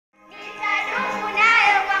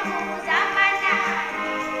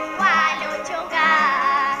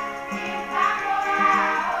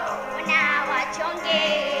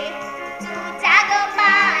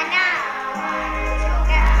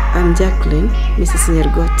Jackline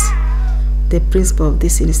Nyarigoti, the principal of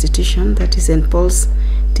this institution, that is St. Paul's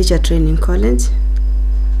Teacher Training College.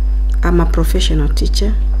 I'm a professional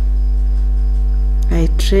teacher. I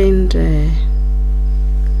trained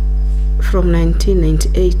from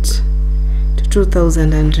 1998 to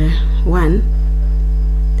 2001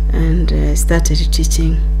 and started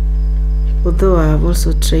teaching. Although I have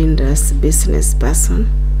also trained as a business person,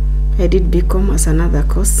 I did BCom as another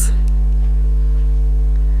course.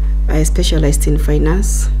 I specialized in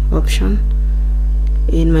finance option.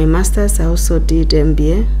 In my master's, I also did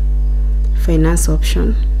MBA, finance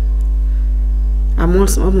option. I'm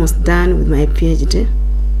also almost done with my PhD.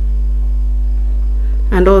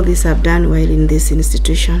 And all this I've done while in this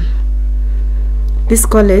institution. This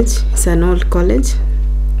college is an old college.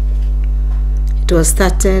 It was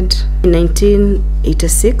started in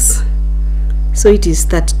 1986, so it is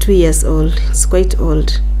 32 years old. It's quite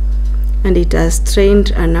old. And it has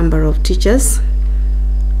trained a number of teachers,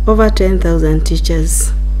 over 10,000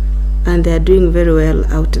 teachers, and they are doing very well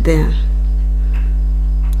out there.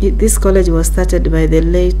 This college was started by the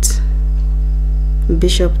late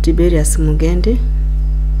Bishop Tiberius Mugendi,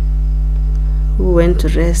 who went to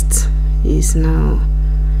rest. He is now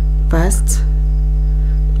passed,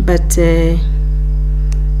 but he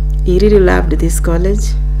really loved this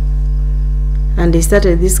college, and he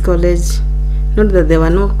started this college. Not that there were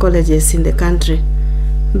no colleges in the country,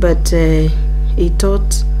 but he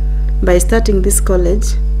thought by starting this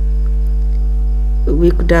college,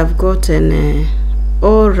 we could have gotten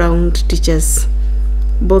all-round teachers,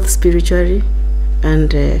 both spiritually and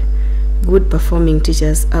good performing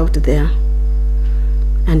teachers out there.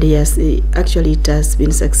 And actually it has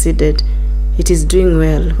been succeeded. It is doing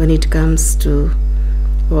well when it comes to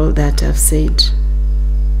all that I've said.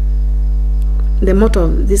 The motto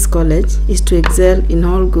of this college is to excel in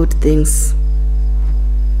all good things.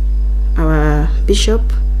 Our bishop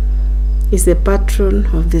is the patron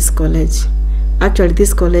of this college. Actually,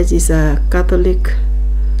 this college is a Catholic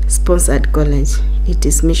sponsored college. It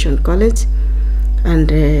is Mission College, and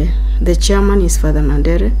the chairman is Father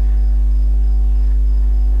Mandere,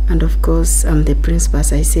 and of course I'm the principal,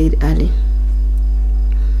 as I said earlier.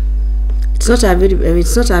 It's not a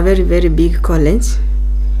very big college.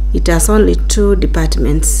 It has only 2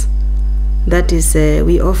 departments. That is,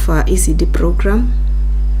 we offer ECD program,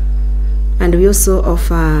 and we also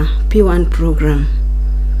offer P1 program.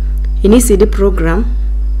 In ECD program,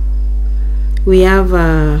 we have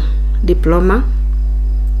a diploma,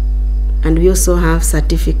 and we also have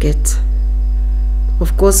certificate.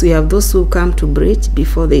 Of course, we have those who come to bridge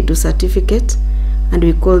before they do certificate, and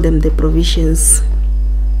we call them the provisions.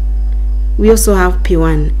 We also have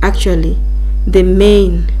P1. Actually, the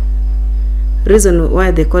main reason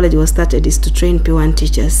why the college was started is to train P1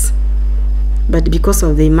 teachers. But because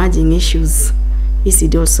of the emerging issues,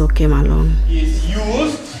 ECD also came along. Is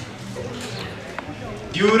used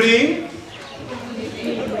during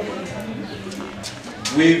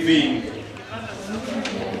weaving.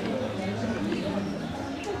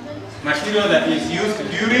 Material that is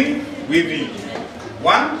used during weaving.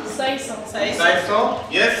 1. Sisal.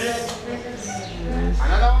 Yes.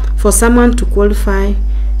 Another one. For someone to qualify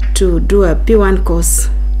to do a P1 course,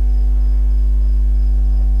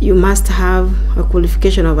 you must have a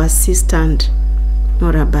qualification of assistant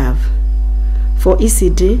or above. For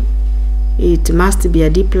ECD, it must be a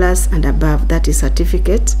D+ and above, that is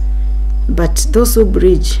certificate. But those who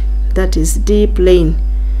bridge, that is D plain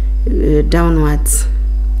downwards.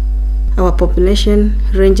 Our population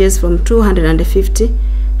ranges from 250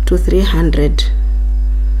 to 300.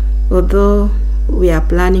 Although we are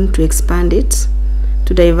planning to expand it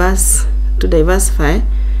to diversify,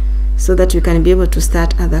 so that we can be able to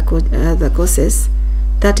start other courses.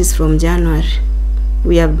 That is from January.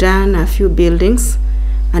 We have done a few buildings,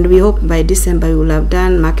 and we hope by December we will have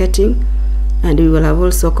done marketing, and we will have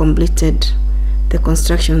also completed the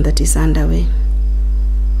construction that is underway.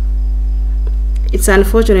 It's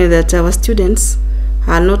unfortunate that our students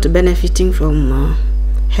are not benefiting from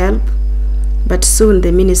help, but soon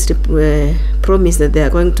the ministry promised that they are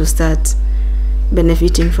going to start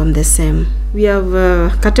benefiting from the same. We have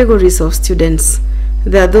categories of students.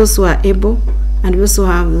 There are those who are able, and we also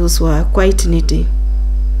have those who are quite needy.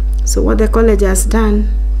 So what the college has done,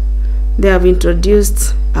 they have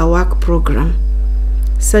introduced a work program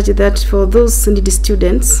such that for those needy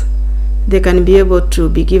students, they can be able to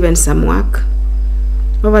be given some work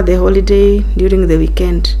over the holiday, during the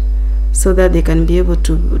weekend, so that they can be able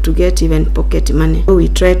to get even pocket money. So we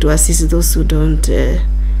try to assist those who don't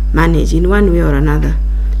manage in one way or another.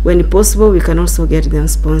 When possible, we can also get them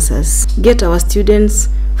sponsors. Get our students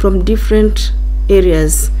from different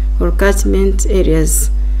areas or catchment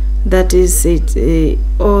areas, that is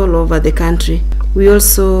all over the country. We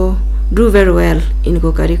also do very well in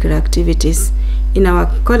co-curricular activities. In our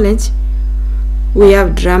college, we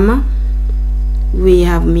have drama, we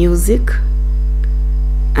have music,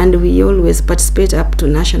 and we always participate up to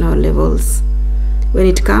national levels. When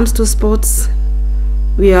it comes to sports,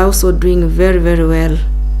 we are also doing very, very well,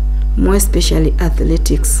 more especially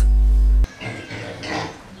athletics.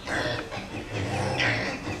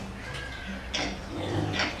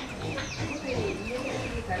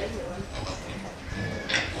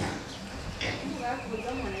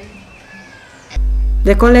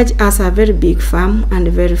 The college has a very big farm and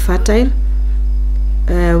very fertile.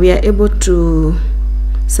 We are able to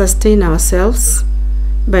sustain ourselves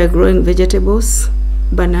by growing vegetables,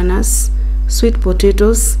 bananas, sweet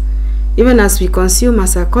potatoes. Even as we consume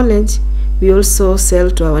as a college, we also sell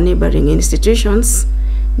to our neighboring institutions,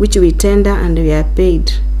 which we tender and we are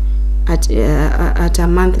paid at a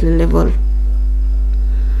monthly level.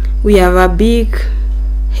 We have a big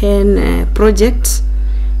hen project.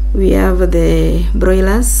 We have the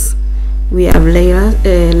broilers, we have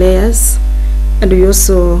layers, and we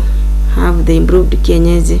also have the improved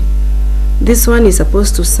kienyeji. This one is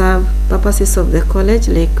supposed to serve purposes of the college,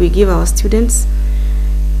 like we give our students,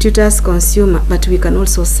 tutors consume, but we can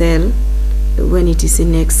also sell when it is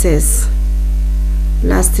in excess.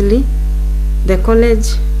 Lastly, the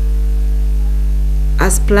college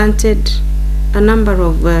has planted a number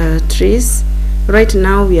of trees. Right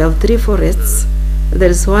now we have 3 forests. There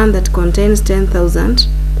is one that contains 10,000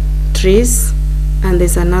 trees, and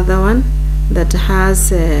there's another one that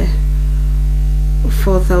has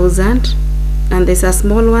 4,000, and there's a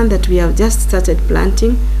small one that we have just started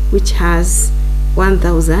planting, which has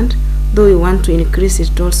 1,000, though we want to increase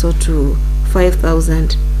it also to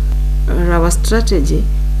 5,000. Our strategy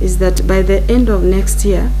is that by the end of next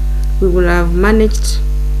year, we will have managed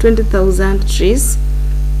 20,000 trees,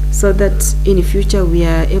 so that in the future we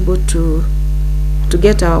are able to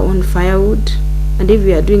get our own firewood, and if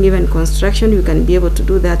we are doing even construction, we can be able to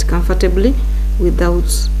do that comfortably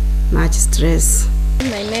without much stress.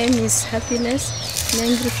 My name is Happiness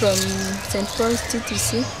Nengri from St. Paul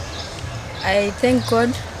TTC. I thank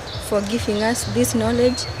God for giving us this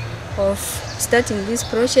knowledge of starting this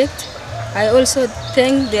project. I also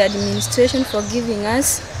thank the administration for giving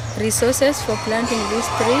us resources for planting these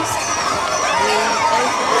trees.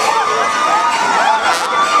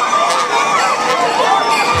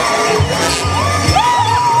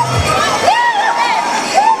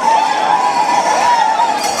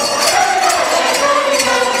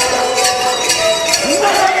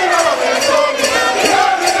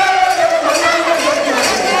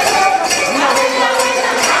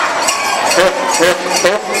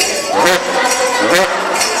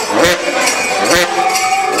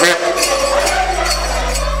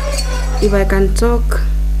 If I can talk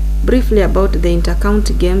briefly about the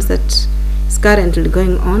inter-county games that is currently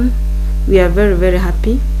going on, we are very, very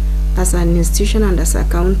happy as an institution and as a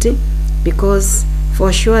county, because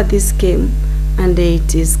for sure this came and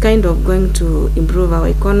it is kind of going to improve our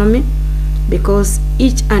economy, because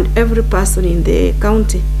each and every person in the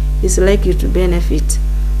county is likely to benefit.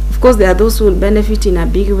 Of course, there are those who will benefit in a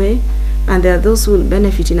big way, and there are those who will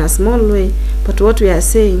benefit in a small way, but what we are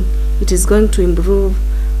saying, it is going to improve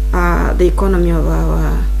the economy of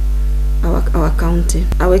our county.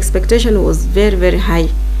 Our expectation was very, very high,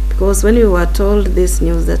 because when we were told this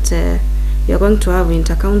news that we are going to have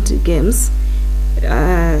inter-county games,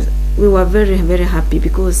 we were very, very happy,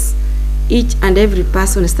 because each and every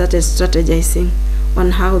person started strategizing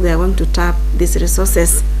on how they are going to tap these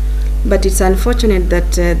resources. But it's unfortunate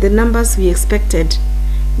that the numbers we expected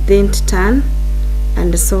didn't turn,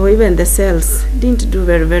 and so even the sales didn't do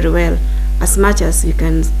very, very well. As much as we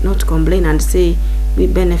can not complain and say we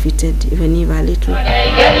benefited, even if a little.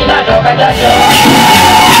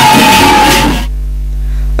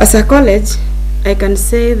 As a college, I can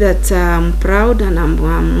say that I'm proud and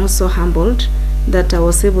I'm also humbled that I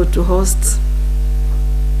was able to host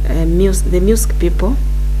the music people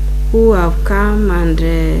who have come, and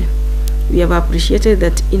we have appreciated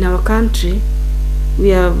that in our country we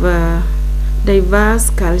have diverse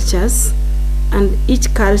cultures, and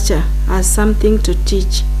each culture has something to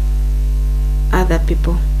teach other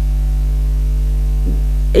people.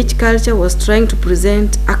 Each culture was trying to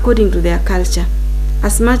present according to their culture.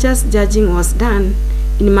 As much as judging was done,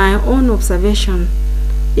 in my own observation,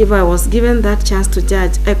 if I was given that chance to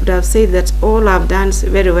judge, I could have said that all have done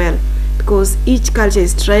very well, because each culture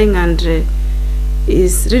is trying and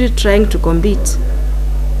is really trying to compete.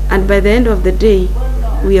 And by the end of the day,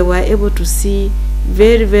 we were able to see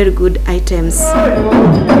very, very good items.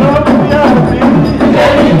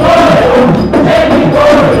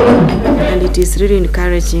 And it is really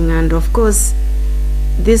encouraging, and of course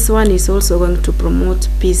this one is also going to promote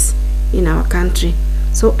peace in our country.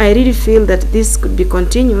 So I really feel that this could be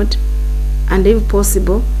continued, and if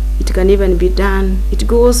possible it can even be done. It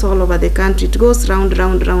goes all over the country, it goes round,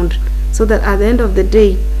 so that at the end of the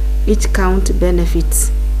day each county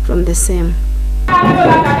benefits from the same.